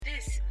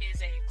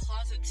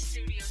Hollywood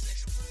Studios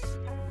exclusive.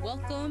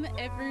 Welcome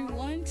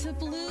everyone to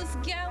Blues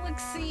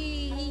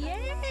Galaxy!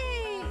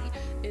 Yay!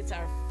 It's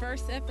our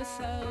first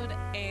episode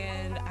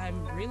and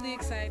I'm really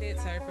excited.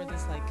 Sorry for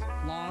this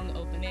long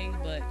opening,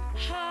 but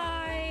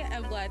hi!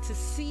 I'm glad to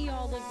see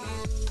all of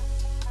you.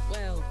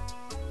 Well,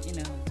 kind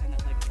of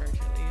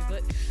virtually,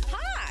 but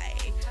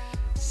hi!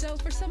 So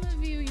for some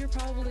of you, you're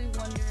probably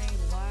wondering,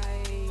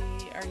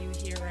 why are you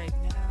here right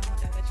now?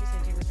 I bet you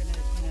said you were gonna,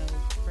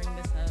 bring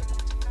this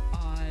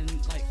up on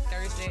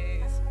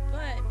Thursdays,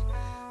 but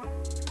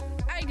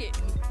I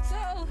didn't.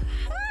 So,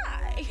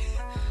 hi!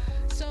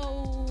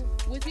 So,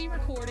 with me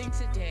recording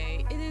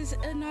today, it is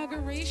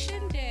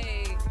Inauguration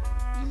Day.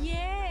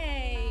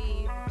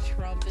 Yay!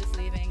 Trump is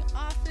leaving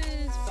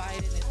office,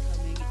 Biden is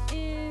coming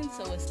in,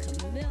 so is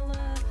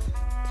Camilla,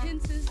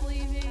 Pence is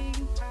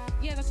leaving.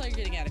 Yeah, that's all you're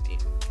getting out of me.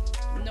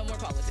 No more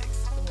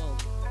politics. Well,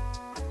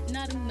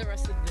 not in the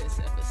rest of this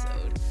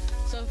episode.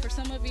 So for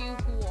some of you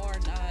who are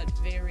not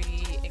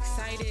very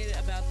excited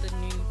about the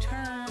new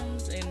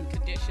terms and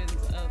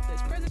conditions of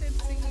this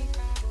presidency,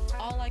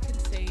 all I can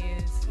say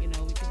is, we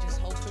can just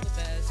hope for the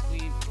best.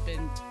 We've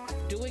been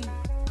doing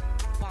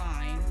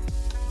fine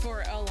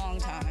for a long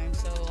time,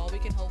 so all we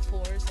can hope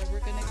for is that we're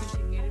going to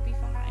continue to be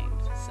fine.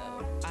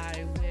 So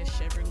I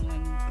wish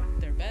everyone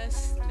their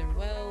best, their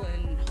well,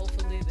 and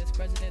hopefully this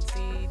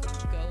presidency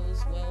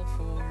goes well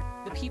for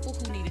the people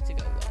who need it to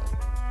go well.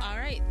 All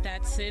right,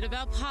 that's it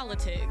about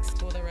politics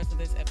for the rest of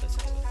this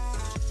episode.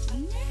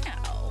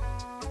 Now,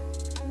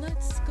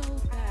 let's go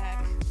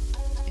back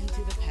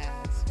into the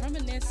past.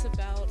 Reminisce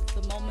about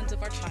the moments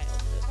of our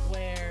childhood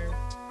where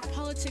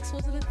politics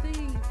wasn't a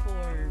thing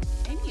for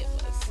any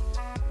of us.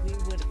 We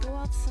would go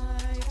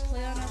outside,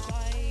 play on our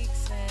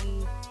bikes,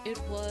 and it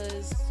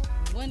was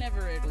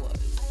whenever it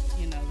was.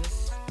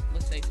 This,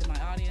 let's say to my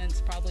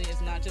audience, probably is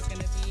not just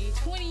going to be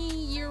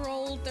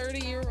 20-year-old,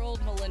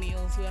 30-year-old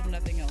millennials who have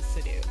nothing else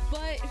to do.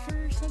 But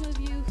for some of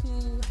you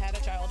who had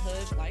a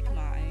childhood like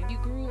mine, you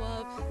grew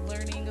up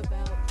learning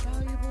about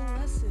valuable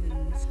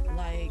lessons,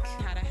 like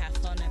how to have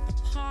fun at the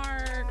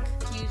park,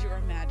 use your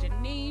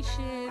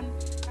imagination,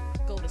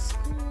 go to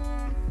school,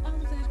 all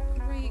of that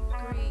great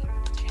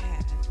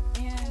jazz.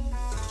 And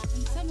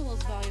in some of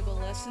those valuable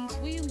lessons,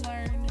 we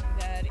learned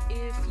that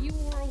if you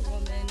are a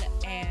woman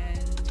and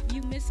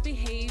you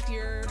misbehave,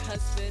 your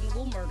husband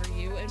will murder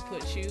you and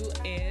put you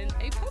in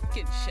a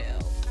pumpkin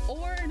shell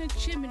or in a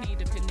chimney,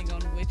 depending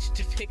on which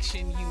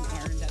depiction you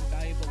learned that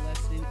valuable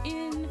lesson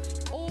in,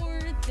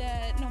 or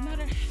that no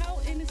matter how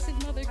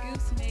innocent Mother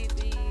Goose may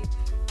be,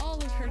 all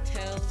of her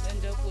tales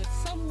end up with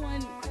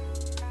someone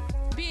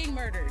being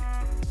murdered,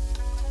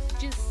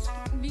 just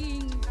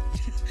being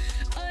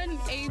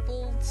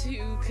unable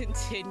to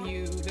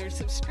continue their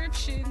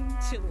subscription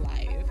to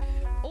life,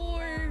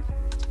 or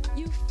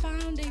you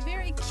found a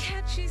very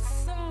catchy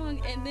song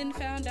and then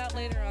found out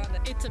later on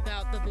that it's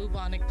about the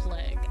bubonic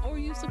plague, or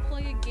you used to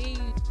play a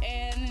game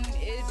and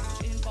it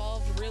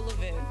involved real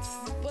events,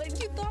 but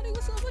you thought it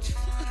was so much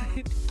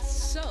fun.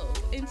 So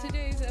in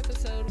today's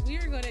episode, we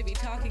are going to be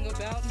talking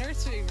about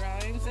nursery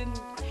rhymes and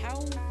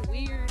how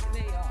weird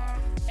they are.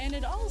 And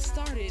it all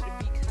started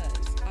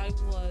because I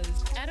was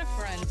at a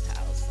friend's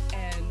house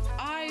and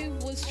I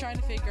was trying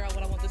to figure out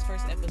what I want this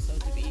first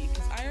episode to be,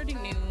 because I already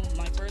knew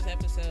my first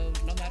episode,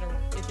 no matter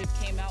if it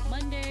came out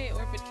Monday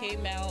or if it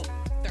came out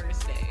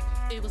Thursday,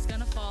 it was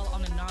gonna fall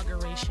on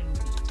Inauguration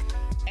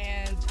Week.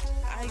 And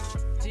I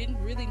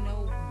didn't really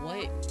know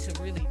what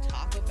to really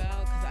talk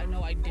about, because I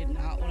know I did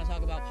not want to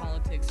talk about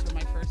politics for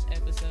my first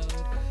episode.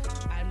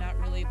 I'm not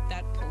really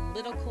that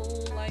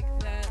political like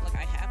that.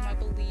 I have my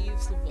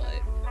beliefs,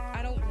 but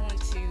I don't want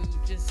to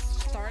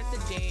just start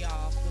the day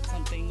off with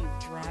something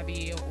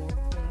drabby or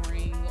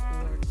boring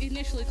or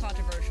initially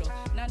controversial.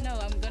 Now, no,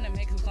 I'm gonna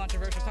make some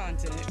controversial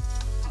content.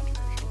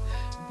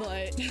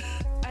 But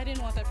I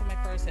didn't want that for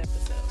my first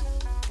episode.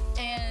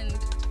 And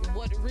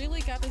what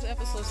really got this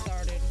episode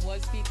started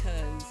was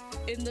because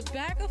in the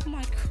back of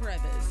my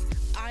crevice,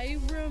 I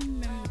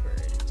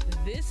remembered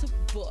this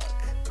book.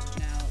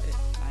 Now,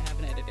 I have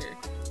an editor.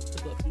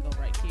 The book can go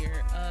right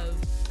here.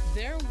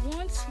 There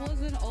once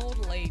was an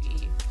old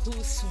lady who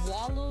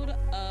swallowed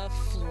a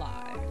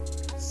fly.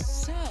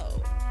 So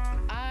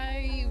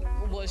I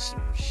was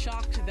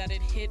shocked that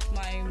it hit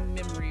my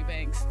memory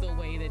banks the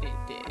way that it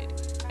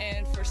did.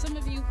 And for some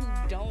of you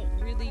who don't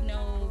really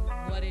know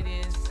what it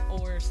is,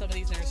 or some of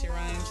these nursery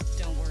rhymes,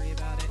 don't worry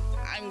about it.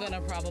 I'm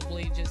gonna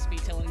probably just be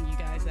telling you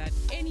guys that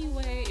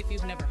anyway, if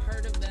you've never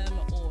heard of them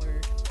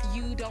or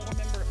you don't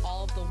remember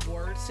all of the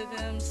words to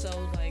them, so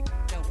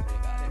don't worry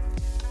about it.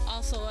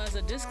 Also, as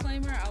a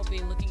disclaimer, I'll be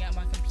looking at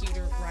my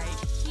computer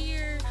right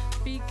here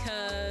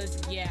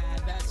because,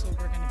 that's what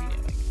we're going to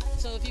be doing.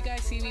 So if you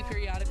guys see me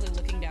periodically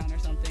looking down or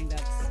something,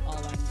 that's all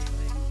I'm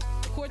doing.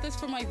 Of course, that's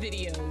for my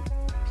video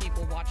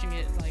people watching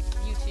it,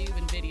 YouTube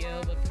and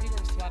video, but for people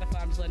on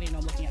Spotify, I'm just letting you know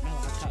I'm looking at my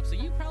laptop. So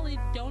you probably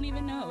don't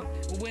even know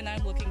when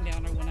I'm looking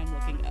down or when I'm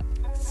looking up.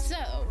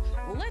 So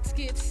let's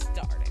get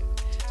started.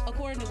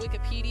 According to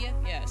Wikipedia,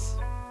 yes.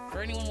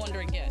 For anyone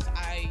wondering, yes,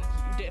 I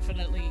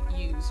definitely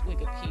use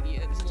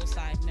Wikipedia. As a little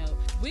side note,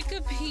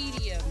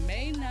 Wikipedia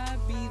may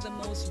not be the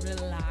most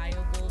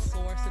reliable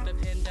source to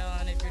depend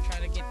on if you're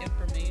trying to get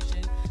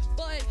information,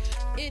 but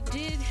it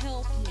did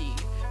help me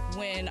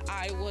when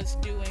I was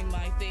doing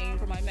my thing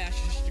for my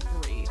master's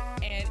degree,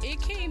 and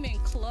it came in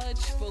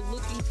clutch for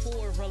looking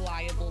for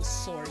reliable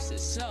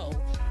sources. So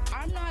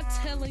I'm not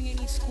telling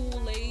any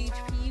school-age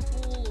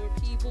people or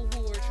people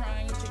who are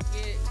trying to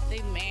get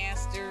their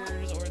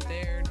master's or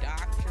their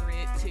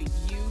doctorate to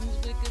use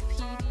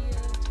Wikipedia,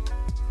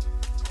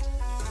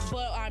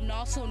 but I'm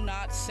also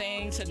not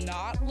saying to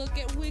not look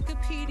at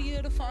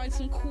Wikipedia to find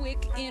some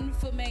quick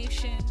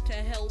information to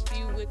help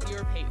you with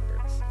your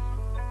papers.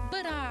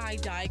 But I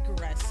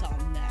digress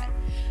on that.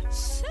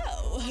 So,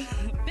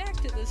 back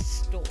to the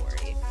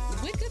story.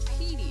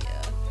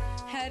 Wikipedia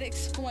had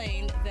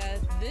explained that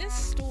this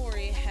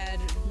story had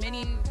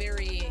many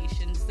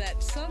variations,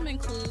 that some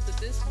include that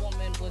this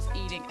woman was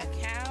eating a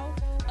cow,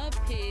 a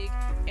pig,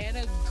 and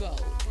a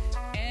goat.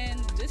 And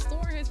this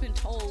story has been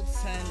told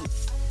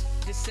since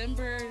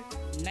December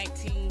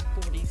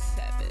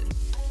 1947.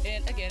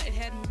 And again, it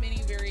had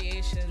many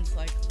variations.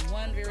 Like,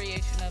 one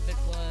variation of it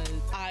was,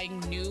 I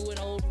knew an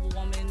old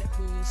woman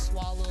who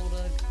swallowed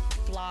a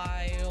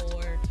fly,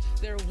 or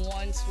there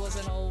once was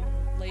an old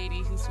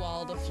lady who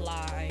swallowed a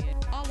fly.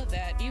 All of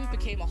that even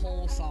became a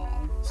whole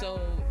song. So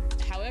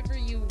however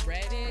you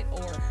read it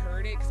or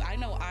heard it, because I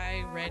know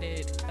I read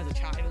it as a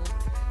child,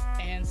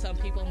 and some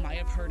people might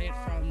have heard it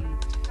from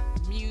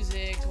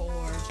music or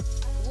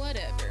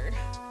whatever.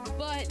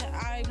 But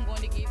I'm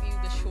going to give you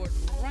the short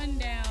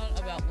rundown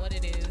about what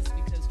it is,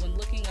 because when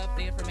looking up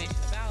the information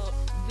about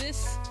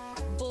this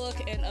book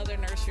and other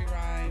nursery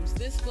rhymes,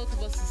 this book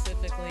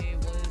specifically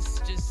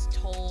was just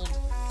told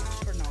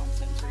for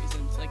nonsense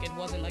reasons. Like, it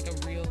wasn't like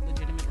a real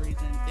legitimate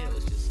reason. It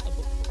was just a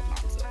book full of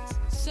nonsense.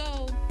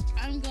 So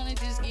I'm gonna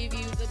just give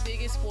you the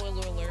biggest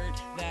spoiler alert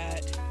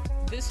that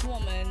this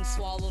woman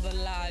swallowed a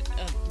lot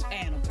of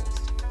animals.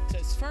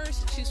 Because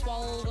first she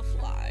swallowed a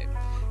fly,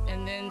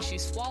 and then she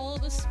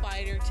swallowed a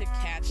spider to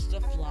catch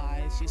the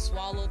fly. She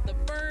swallowed the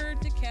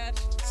bird to catch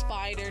the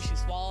spider. She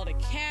swallowed a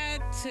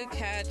cat to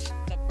catch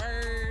the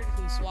bird,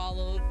 who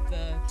swallowed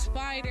the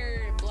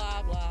spider,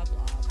 blah, blah,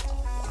 blah,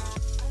 blah, blah.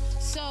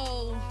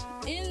 So,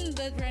 in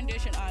the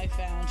rendition I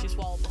found, she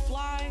swallowed the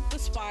fly, the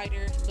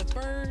spider, the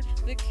bird,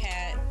 the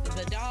cat,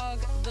 the dog,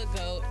 the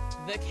goat,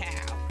 the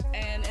cow.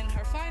 And in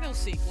her final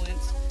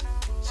sequence,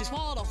 she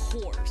swallowed a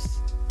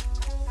horse.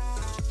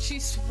 She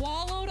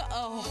swallowed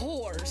a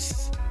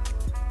horse.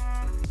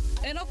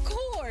 And of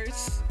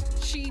course,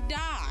 she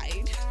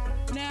died.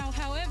 Now,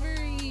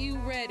 however you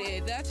read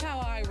it, that's how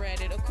I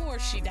read it. Of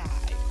course, she died.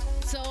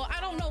 So I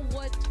don't know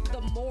what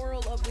the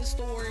moral of the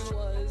story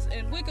was,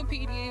 and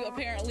Wikipedia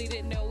apparently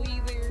didn't know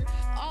either.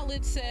 All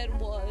it said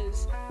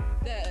was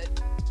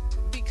that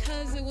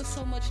because it was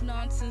so much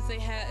nonsense, they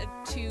had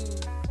to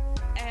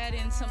add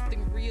in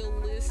something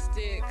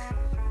realistic.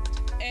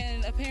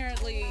 And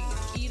apparently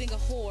eating a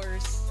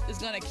horse is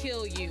gonna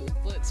kill you,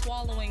 but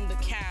swallowing the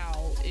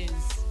cow is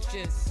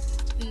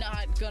just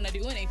not gonna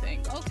do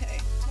anything. Okay,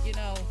 you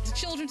know, it's a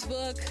children's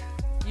book.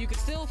 You can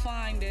still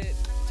find it.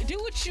 Do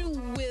what you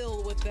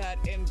will with that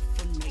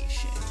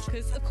information.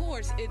 Because, of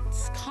course,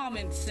 it's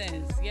common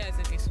sense. Yes,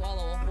 if you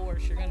swallow a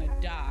horse, you're gonna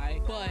die.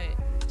 But,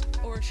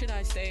 or should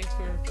I say,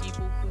 for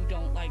people who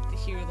don't like to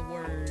hear the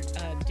word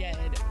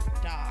dead,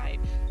 died.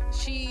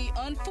 She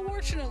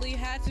unfortunately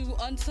had to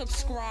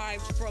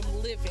unsubscribe from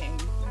living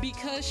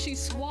because she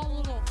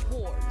swallowed a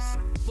horse.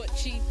 But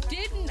she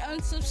didn't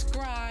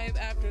unsubscribe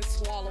after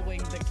swallowing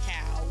the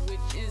cow,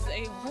 which is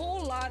a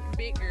whole lot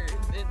bigger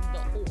than the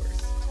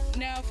horse.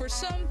 Now, for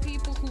some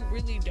people who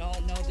really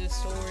don't know this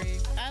story,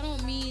 I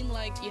don't mean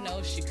like, you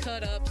know, she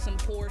cut up some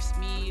horse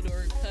meat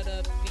or cut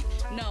up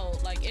no,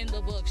 like in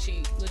the book,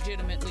 she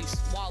legitimately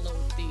swallowed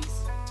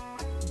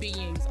these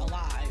beings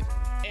alive.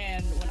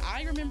 And when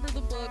I remember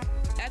the book,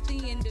 at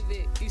the end of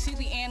it, you see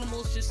the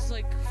animals just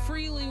like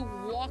freely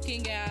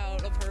walking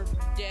out of her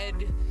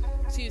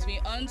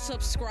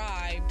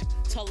unsubscribed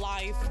to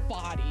life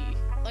body.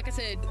 Like I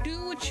said,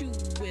 do what you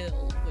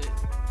will with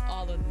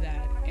all of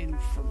that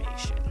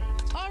information.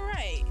 All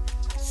right,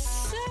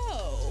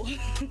 so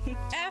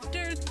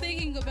after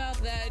thinking about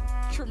that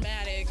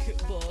traumatic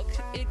book,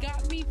 it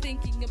got me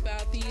thinking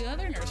about the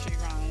other nursery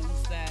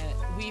rhymes that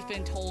we've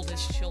been told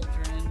as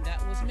children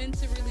that was meant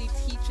to really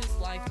teach us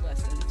life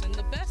lessons. And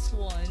the best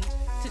one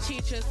to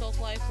teach us those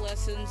life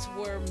lessons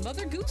were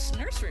Mother Goose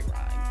nursery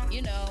rhymes.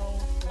 You know,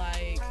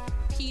 like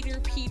Peter,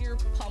 Peter,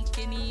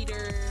 Pumpkin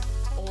Eater,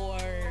 or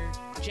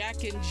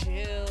Jack and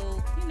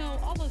Jill, you know,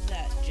 all of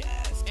that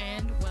jazz.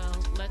 And well,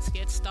 let's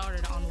get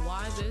started on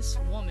why this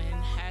woman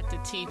had to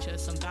teach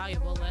us some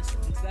valuable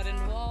lessons that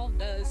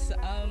involved us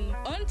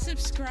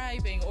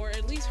unsubscribing, or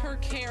at least her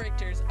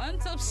characters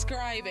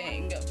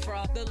unsubscribing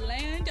from the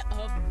land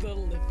of the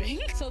living.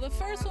 So the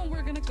first one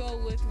we're gonna go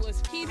with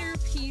was Peter,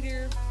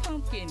 Peter,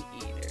 Pumpkin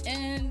Eater.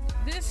 And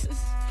this is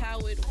how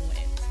it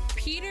went.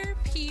 Peter,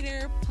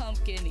 Peter,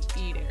 Pumpkin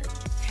Eater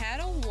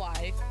had a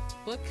wife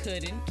but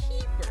couldn't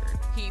keep her.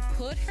 He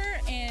put her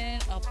in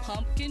a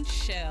pumpkin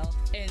shell,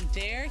 and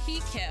there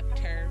he kept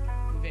her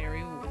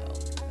very well.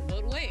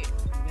 But wait,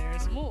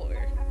 there's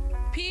more.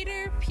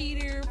 Peter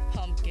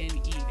Pumpkin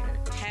Eater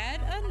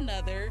had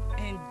another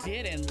and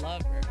didn't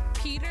love her.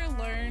 Peter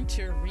learned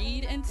to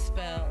read and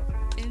spell,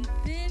 and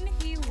then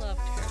he loved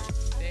her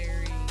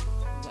very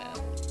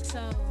well.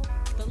 So,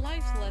 the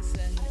life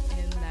lesson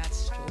in that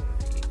story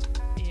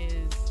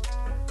is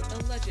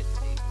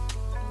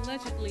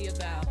allegedly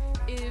about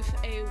if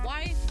a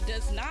wife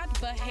does not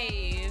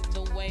behave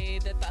the way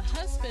that the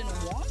husband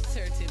wants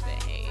her to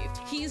behave,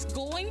 he's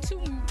going to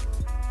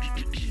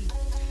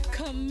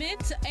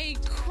commit a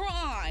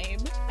crime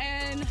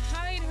and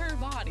hide her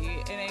body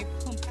in a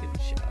pumpkin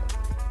shell.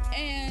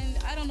 And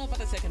I don't know about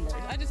the second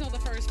verse. I just know the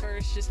first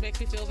verse just makes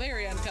me feel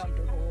very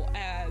uncomfortable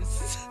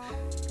as,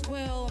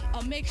 well,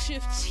 a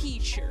makeshift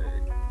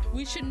teacher.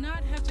 We should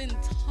not have been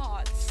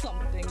taught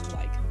something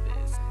like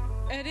this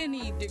at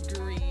any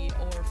degree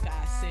or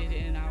facet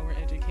in our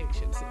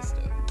education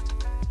system.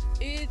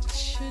 It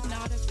should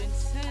not have been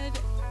said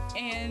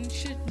and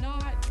should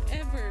not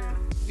ever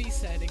be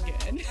said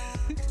again.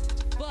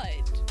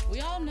 But we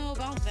all know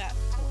about that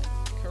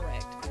one,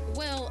 correct?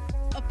 Well,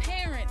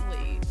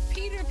 apparently,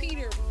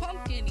 Peter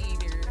Pumpkin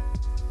Eater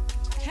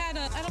had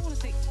a, I don't want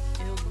to say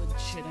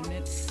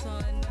illegitimate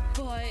son,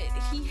 but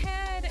he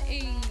had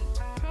a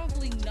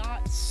probably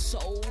not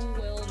so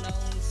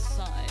well-known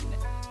son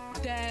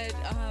that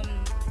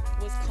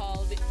was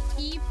called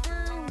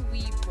Eeper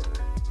Weeper.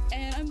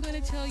 And I'm going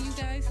to tell you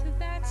guys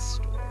that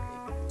story.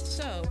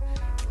 So,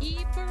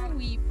 Eeper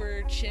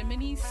Weeper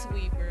Chimney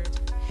Sweeper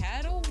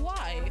had a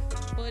wife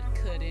but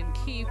couldn't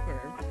keep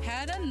her.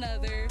 Had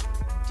another,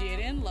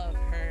 didn't love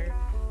her.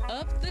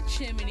 Up the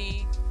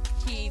chimney,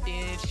 he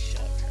did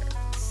shove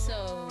her.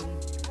 So,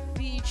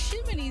 the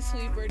chimney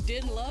sweeper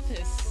didn't love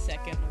his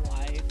second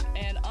wife,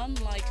 and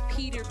unlike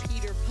Peter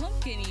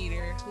Pumpkin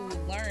Eater, who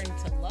learned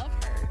to love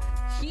her,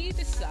 he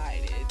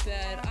decided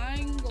that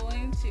I'm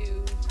going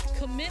to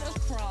commit a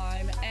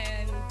crime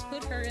and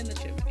put her in the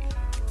chimney.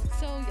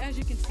 So, as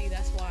you can see,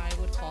 that's why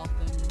I would call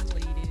them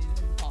related,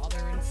 father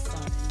and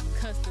son.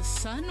 Because the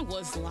son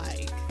was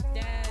like,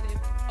 Dad,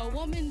 if a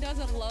woman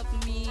doesn't love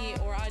me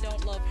or I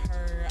don't love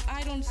her,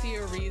 I don't see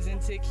a reason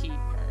to keep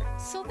her.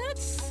 So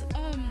that's,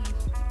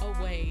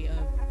 a way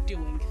of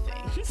doing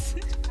things.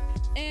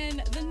 And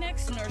the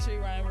next nursery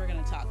rhyme we're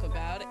going to talk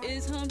about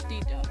is Humpty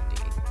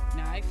Dumpty.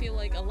 Now, I feel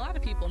like a lot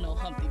of people know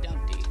Humpty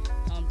Dumpty.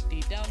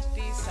 Humpty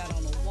Dumpty sat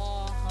on a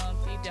wall.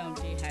 Humpty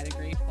Dumpty had a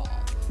great fall.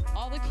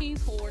 All the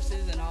king's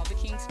horses and all the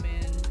king's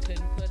men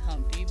couldn't put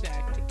Humpty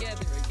back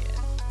together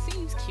again.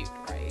 Seems cute,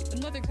 right?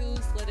 And Mother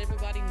Goose let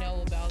everybody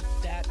know about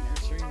that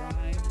nursery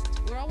rhyme.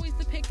 We're always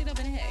depicted of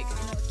an egg,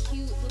 a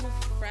cute little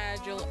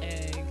fragile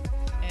egg.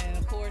 And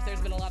of course,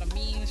 there's been a lot of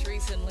memes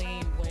recently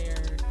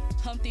where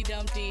Humpty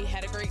Dumpty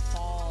had a great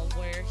fall,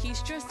 where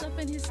he's dressed up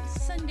in his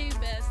Sunday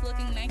best,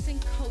 looking nice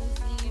and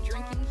cozy,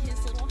 drinking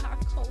his little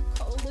hot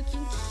cocoa,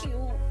 looking cute.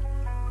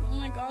 Oh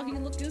my god, he's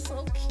looking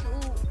so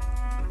cute.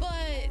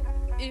 But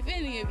if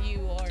any of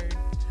you are,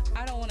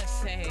 I don't want to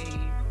say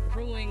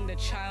ruining the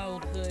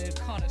childhood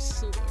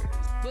connoisseurs,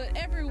 but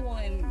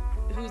everyone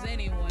who's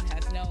anyone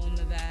has known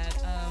that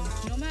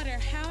no matter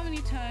how many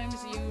times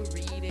you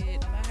read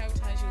it, no matter how many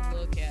times you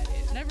look at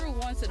it, never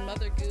once did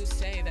Mother Goose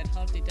say that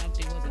Humpty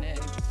Dumpty was an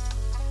egg.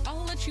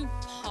 I'll let you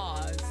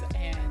pause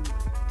and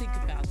think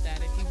about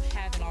that if you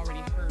haven't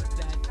already heard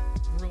that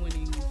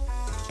ruining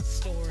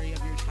story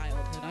of your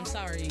childhood. I'm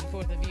sorry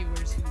for the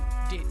viewers who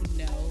didn't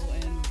know,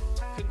 and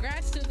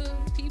congrats to the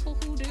people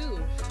who do.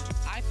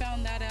 I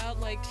found that out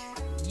like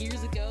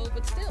years ago,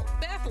 but still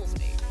baffles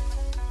me.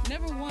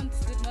 Never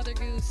once did Mother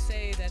Goose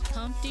say that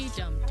Humpty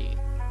Dumpty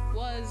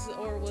was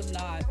or was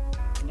not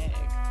an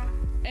egg.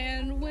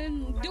 And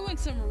when doing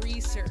some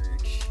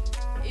research,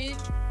 it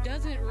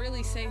doesn't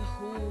really say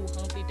who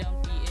Humpty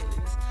Dumpty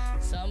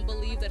is. Some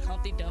believe that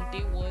Humpty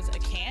Dumpty was a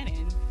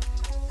canon.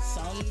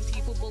 Some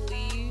people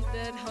believe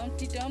that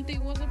Humpty Dumpty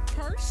was a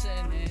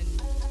person,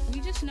 and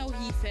we just know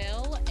he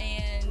fell,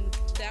 and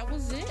that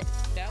was it.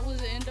 That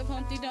was the end of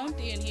Humpty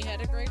Dumpty, and he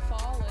had a great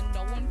fall, and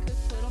no one could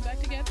put him back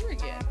together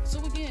again.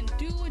 So again,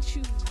 do what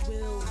you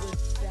will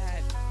with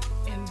that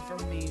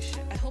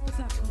information. I hope it's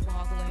not too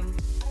boggling,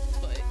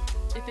 but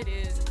if it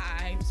is,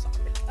 I'm sorry.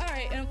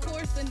 Alright, and of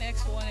course the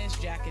next one is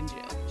Jack and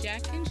Jill.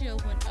 Jack and Jill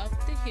went up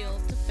the hill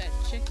to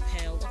fetch a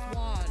pail of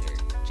water.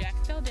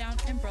 Jack fell down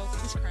and broke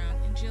his crown,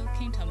 and Jill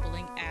came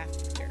tumbling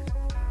after.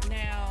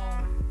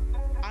 Now,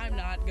 I'm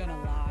not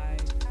gonna lie,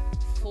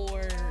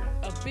 for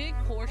a big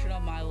portion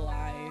of my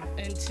life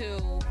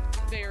until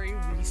very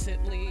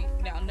recently,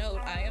 now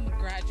note, I am a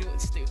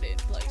graduate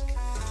student,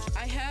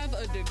 I have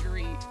a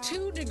degree,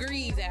 2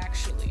 degrees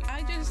actually.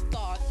 I just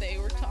thought they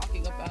were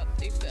talking about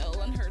they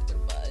fell and hurt their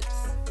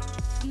butts.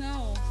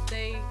 No,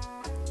 they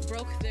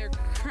broke their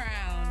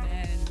crown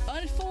and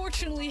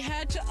unfortunately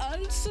had to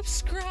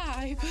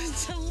unsubscribe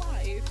to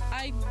life.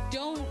 I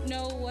don't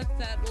know what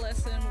that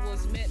lesson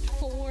was meant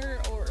for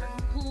or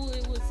who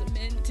it was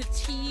meant to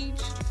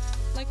teach.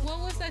 What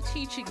was that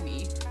teaching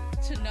me?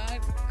 To not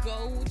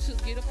go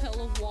to get a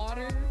pail of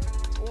water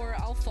or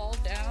I'll fall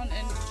down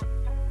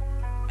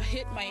and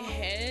hit my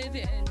head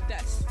and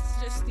that's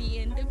just the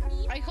end of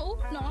me? I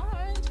hope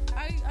not.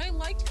 I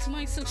liked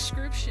my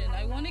subscription.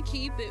 I want to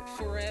keep it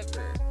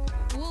forever.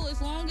 Well,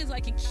 as long as I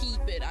can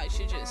keep it, I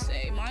should just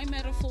say. My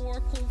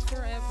metaphorical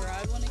forever.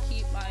 I want to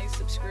keep my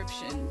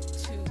subscription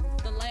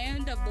to the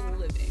land of the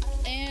living.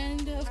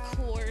 And of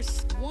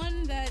course,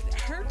 one that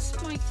hurts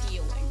my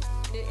feelings.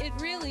 It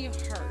really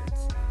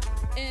hurts.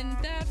 And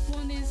that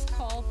one is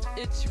called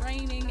It's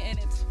Raining and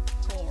It's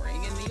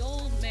Pouring. And the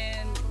old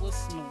man was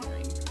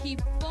snoring. He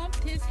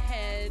bumped his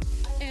head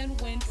and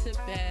went to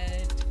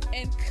bed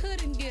and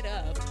couldn't get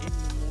up in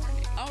the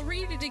morning. I'll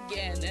read it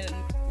again, and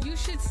you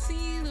should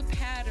see the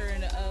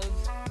pattern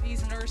of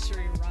these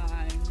nursery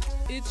rhymes.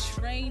 It's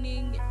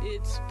raining,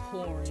 it's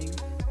pouring.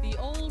 The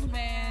old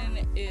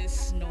man is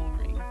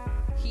snoring.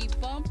 He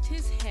bumped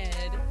his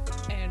head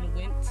and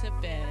went to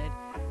bed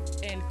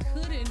and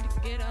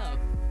couldn't get up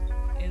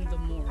in the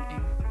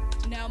morning.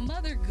 Now,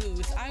 Mother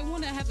Goose, I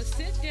want to have a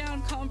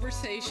sit-down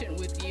conversation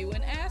with you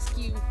and ask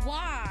you,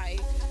 why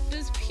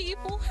does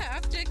people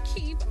have to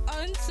keep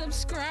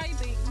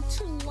unsubscribing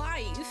to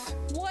life?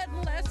 What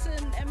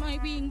lesson am I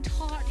being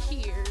taught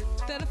here?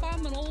 That if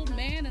I'm an old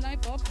man and I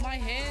bump my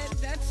head,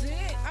 that's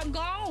it, I'm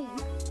gone.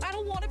 I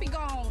don't want to be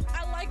gone.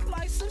 I like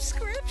my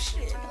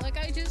subscription. Like,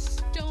 I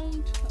just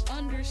don't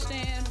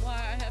understand why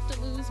I have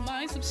to lose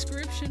my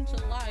subscription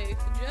to life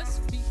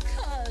just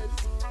because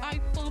I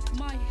bumped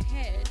my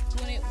head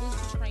when it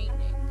was raining.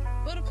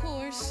 But of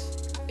course,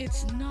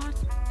 it's not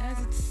as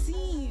it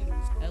seems,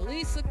 at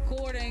least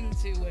according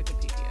to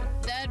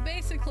Wikipedia. That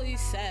basically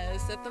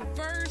says that the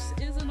verse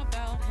isn't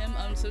about him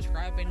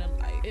unsubscribing to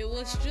life. It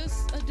was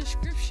just a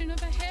description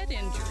of a head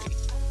injury.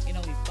 You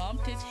know, he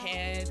bumped his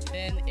head,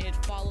 then it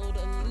followed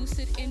a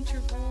lucid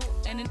interval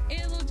and an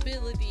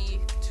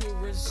inability to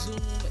resume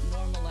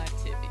normal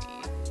activity.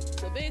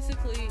 So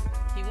basically,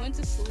 he went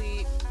to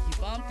sleep,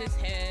 he bumped his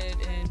head,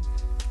 and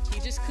he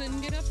just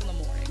couldn't get up in the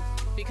morning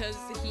because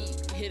he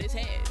hit his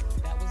head.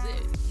 That was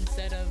it.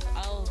 Instead of,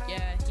 oh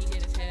yeah, he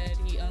hit his head,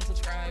 he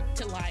unsubscribed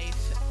to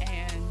life,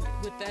 and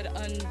with that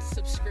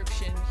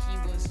unsubscription,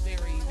 he was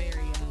very,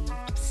 very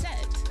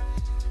upset.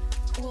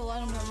 Well, I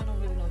don't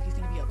really know if he's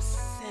gonna be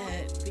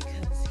upset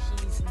because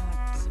he's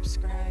not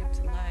subscribed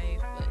to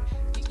life,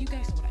 but you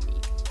guys know what I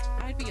mean.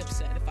 I'd be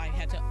upset if I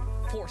had to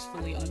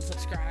forcefully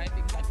unsubscribe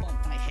because I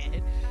bumped my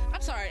head.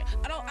 I'm sorry,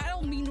 I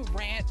don't mean to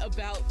rant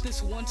about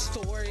this one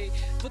story,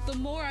 but the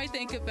more I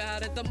think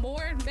about it, the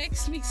more it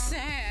makes me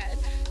sad.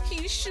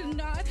 He should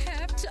not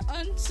have to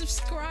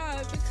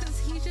unsubscribe because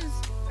he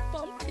just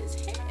bumped his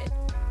head.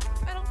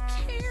 I don't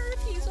care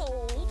if he's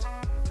old.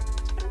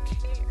 I don't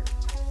care.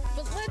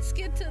 But let's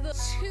get to the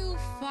two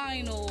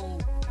final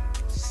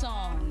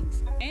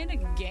songs and a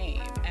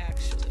game,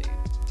 actually.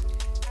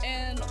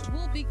 And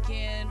we'll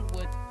begin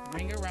with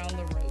Ring Around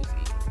the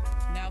Rosie.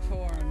 Now,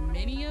 for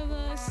many of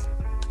us,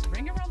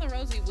 Ring Around the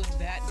Rosie was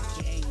that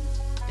game.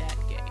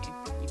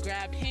 You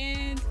grabbed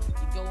hands,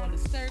 you go in a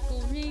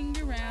circle, ring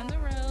around the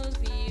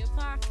Rosie, a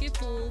pocket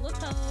full of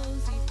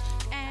posies,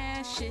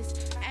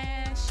 ashes,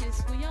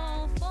 ashes, we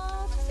all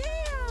fall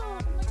down. Oh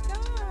my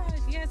God.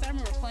 Yes, I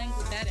remember playing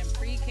with that in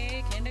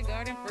pre-K,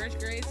 kindergarten, first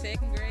grade,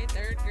 second grade,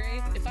 third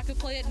grade. If I could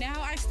play it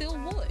now, I still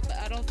would, but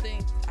I don't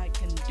think I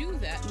can do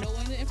that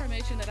knowing the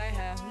information that I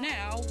have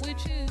now,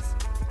 which is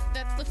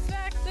that the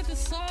fact that the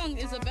song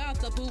is about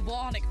the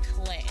bubonic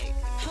plague.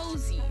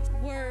 Posies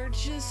were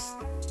just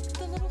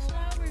the little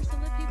flowers to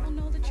let people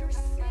know that you're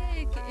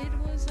sick. It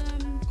was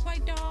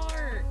quite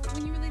dark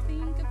when you really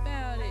think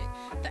about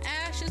it. The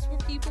ashes were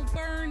people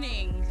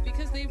burning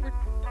because they were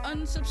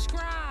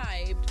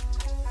unsubscribed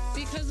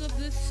because of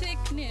the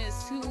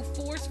sickness who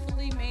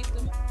forcefully made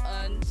them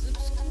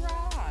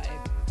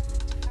unsubscribe.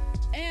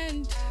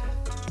 And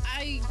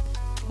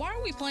why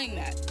are we playing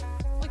that?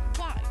 Like,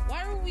 why?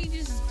 Why are we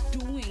just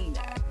doing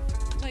that?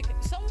 Like,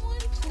 someone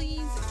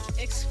please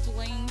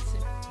explain to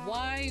me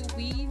why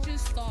we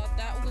just thought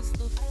that was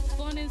the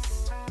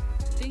funnest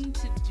thing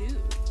to do.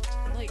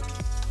 Like,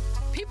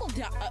 people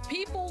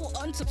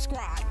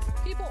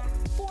unsubscribe. People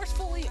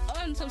forcefully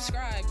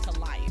unsubscribe to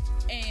life.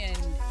 And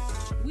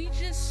we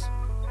just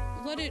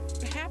let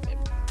it happen.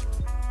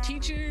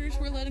 Teachers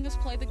were letting us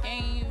play the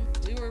game.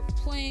 We were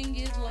playing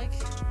it like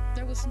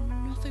there was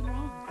nothing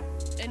wrong.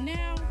 And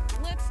now,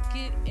 let's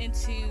get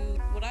into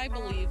what I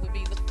believe would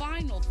be the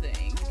final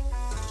thing,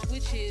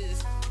 which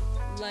is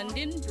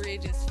London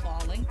Bridge is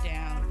falling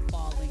down,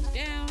 falling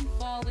down,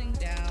 falling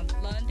down.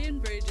 London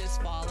Bridge is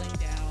falling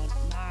down,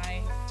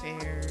 my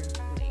fair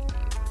lady.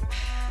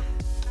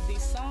 The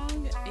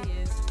song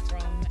is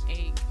from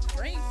a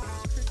great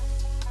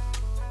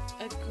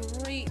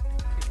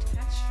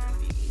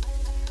catastrophe.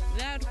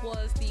 That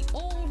was the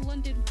old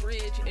London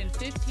Bridge in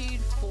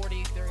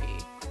 1543,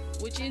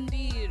 which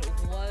indeed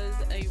was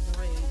a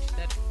bridge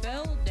that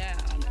fell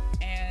down,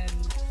 and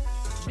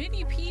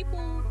many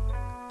people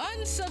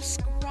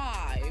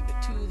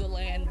unsubscribed to the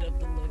land of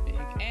the living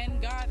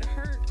and got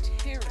hurt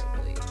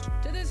terribly.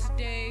 To this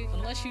day,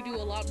 unless you do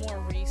a lot more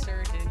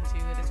research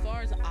into it, as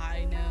far as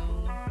I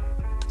know,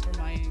 for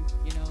my,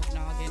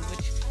 noggin,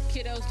 which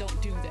Kiddos,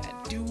 don't do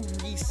that. Do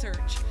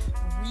research.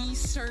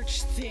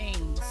 Research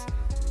things.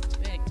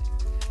 Anyway,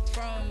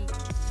 from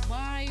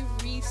my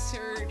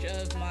research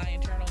of my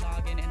internal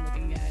noggin and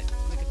looking at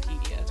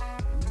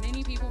Wikipedia,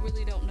 many people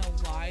really don't know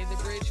why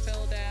the bridge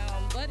fell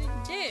down, but it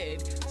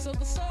did. So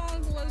the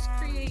song was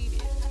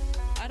created.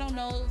 I don't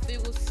know if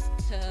it was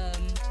to,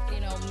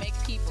 make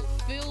people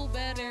feel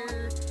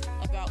better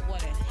about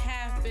what had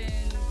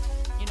happened,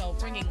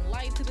 bringing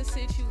light to the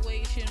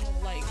situation,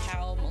 like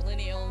how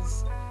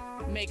millennials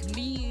make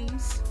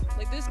memes.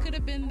 Like, this could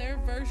have been their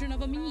version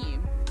of a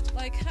meme.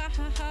 Like, ha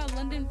ha ha,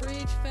 London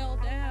Bridge fell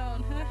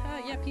down. Ha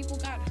ha, yeah, people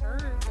got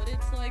hurt, but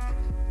it's like,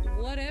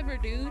 whatever,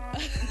 dude.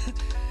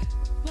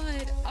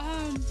 But,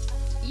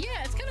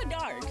 yeah, it's kind of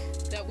dark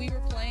that we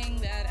were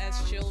playing that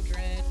as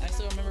children. I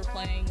still remember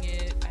playing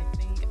it. I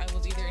think I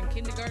was either in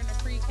kindergarten or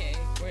pre-K,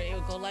 where it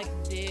would go like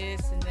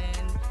this, and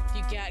then if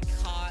you got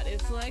caught,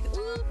 it's like,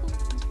 ooh,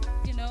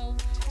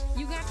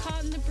 you got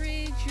caught in the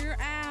bridge, you're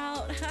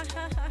out. Ha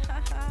ha ha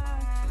ha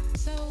ha.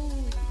 So,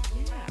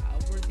 yeah,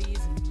 were these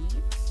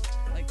memes?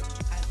 Like,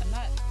 I'm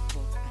not,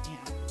 well, I am,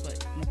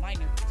 but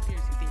minor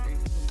conspiracy theory.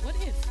 What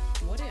if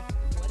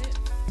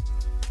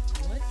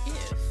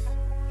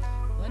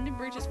London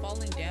Bridge is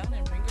falling down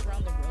and Ring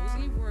Around the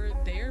Rosie were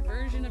their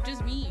version of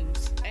just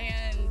memes?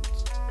 And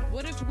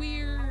what if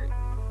we're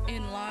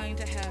in line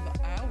to have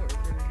our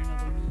version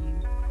of a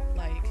meme,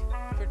 like,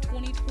 for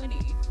 2020?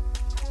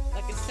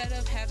 Like, instead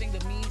of having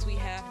the memes we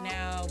have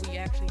now, we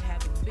actually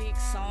have a big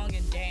song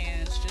and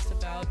dance just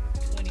about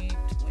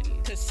 2020.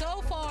 Because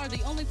so far,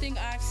 the only thing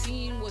I've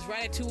seen was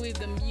Ratatouille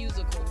the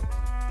musical.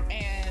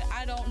 And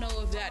I don't know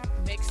if that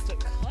makes the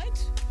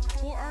cut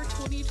for our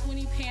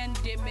 2020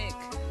 pandemic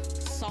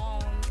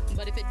song.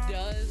 But if it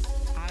does,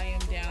 I am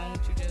down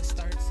to just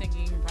start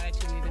singing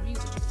Ratatouille the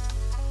musical.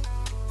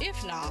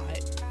 If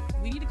not,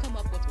 we need to come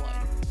up with one.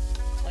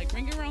 Like,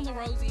 Ring Around the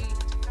Rosie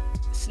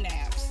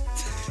snaps.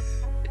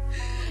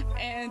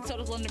 And so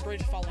does London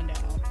Bridge falling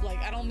down. Like,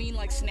 I don't mean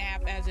like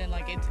snap as in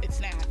like it's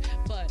snap,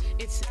 but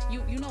it's,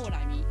 you know what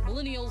I mean.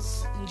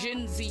 Millennials,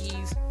 Gen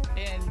Zs,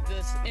 and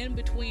the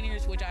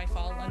in-betweeners, which I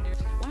fall under.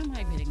 Why am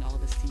I admitting all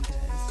of this to you guys?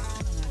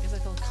 I don't know, I guess I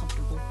feel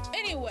comfortable.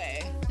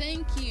 Anyway,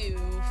 thank you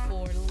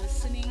for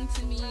listening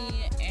to me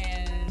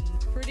and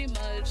pretty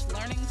much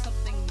learning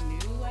something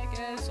new, I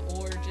guess,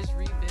 or just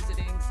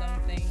revisiting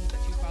some things that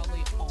you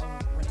probably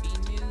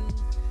already knew.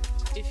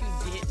 If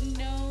you didn't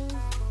know,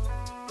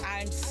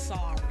 I'm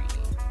sorry.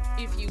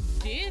 If you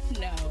did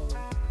know,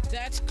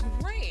 that's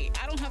great.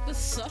 I don't have to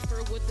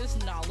suffer with this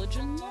knowledge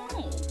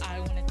alone. I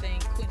want to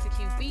thank Quincy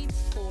Q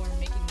Beats for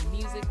making the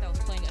music that was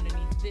playing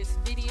underneath this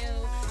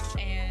video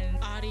and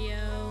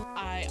audio.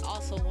 I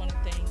also want to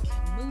thank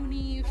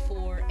Mooney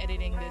for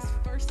editing this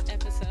first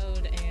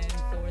episode, and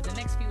for the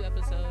next few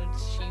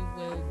episodes, she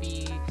will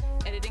be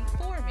editing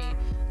for me.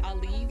 I'll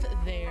leave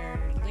their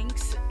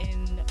links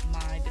in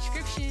my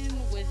description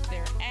with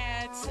their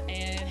ads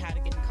and how to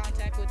get in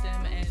contact with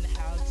them and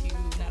how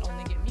to not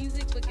only get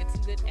music but get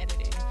some good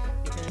editing,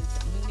 because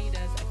Mooney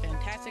does a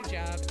fantastic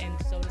job and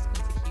so does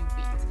Quincy Q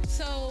Beats.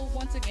 So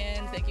once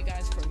again, thank you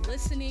guys for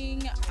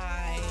listening.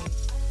 I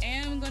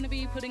am going to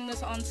be putting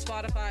this on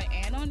Spotify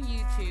and on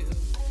YouTube.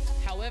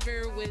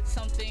 However, with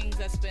some things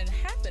that's been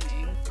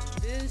happening,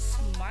 this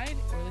might,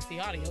 or at least the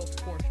audio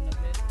portion of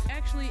this,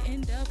 actually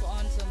end up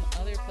on some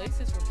other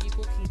places where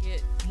people can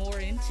get more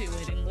into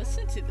it and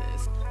listen to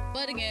this.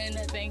 But again,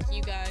 thank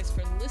you guys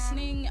for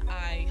listening.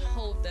 I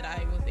hope that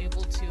I was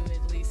able to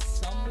at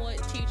least somewhat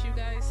teach you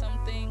guys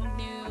something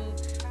new.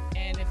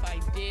 And if I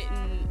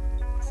didn't,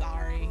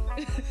 sorry.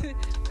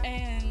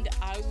 And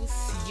I will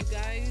see you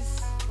guys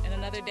in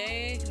another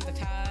day, another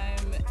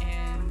time,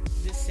 and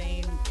the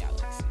same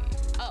galaxy.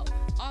 Oh,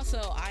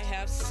 also, I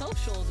have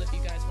socials if you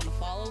guys want to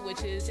follow,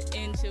 which is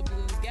Into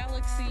Blues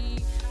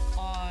Galaxy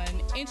on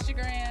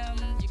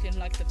Instagram. You can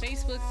like the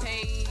Facebook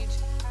page,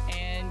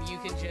 and you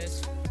can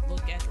just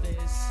look at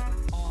this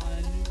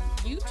on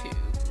YouTube.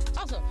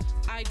 Also,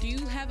 I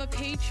do have a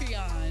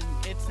Patreon.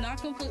 It's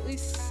not completely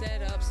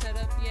set up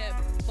yet,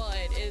 but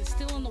it's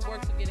still in the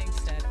works of getting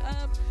set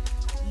up.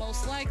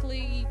 Most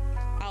likely,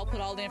 I'll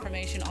put all the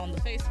information on the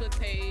Facebook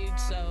page,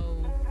 so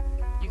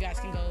you guys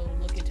can go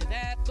look into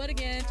that. But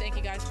again, thank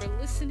you guys for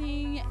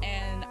listening,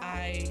 and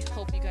I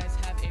hope you guys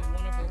have a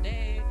wonderful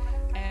day.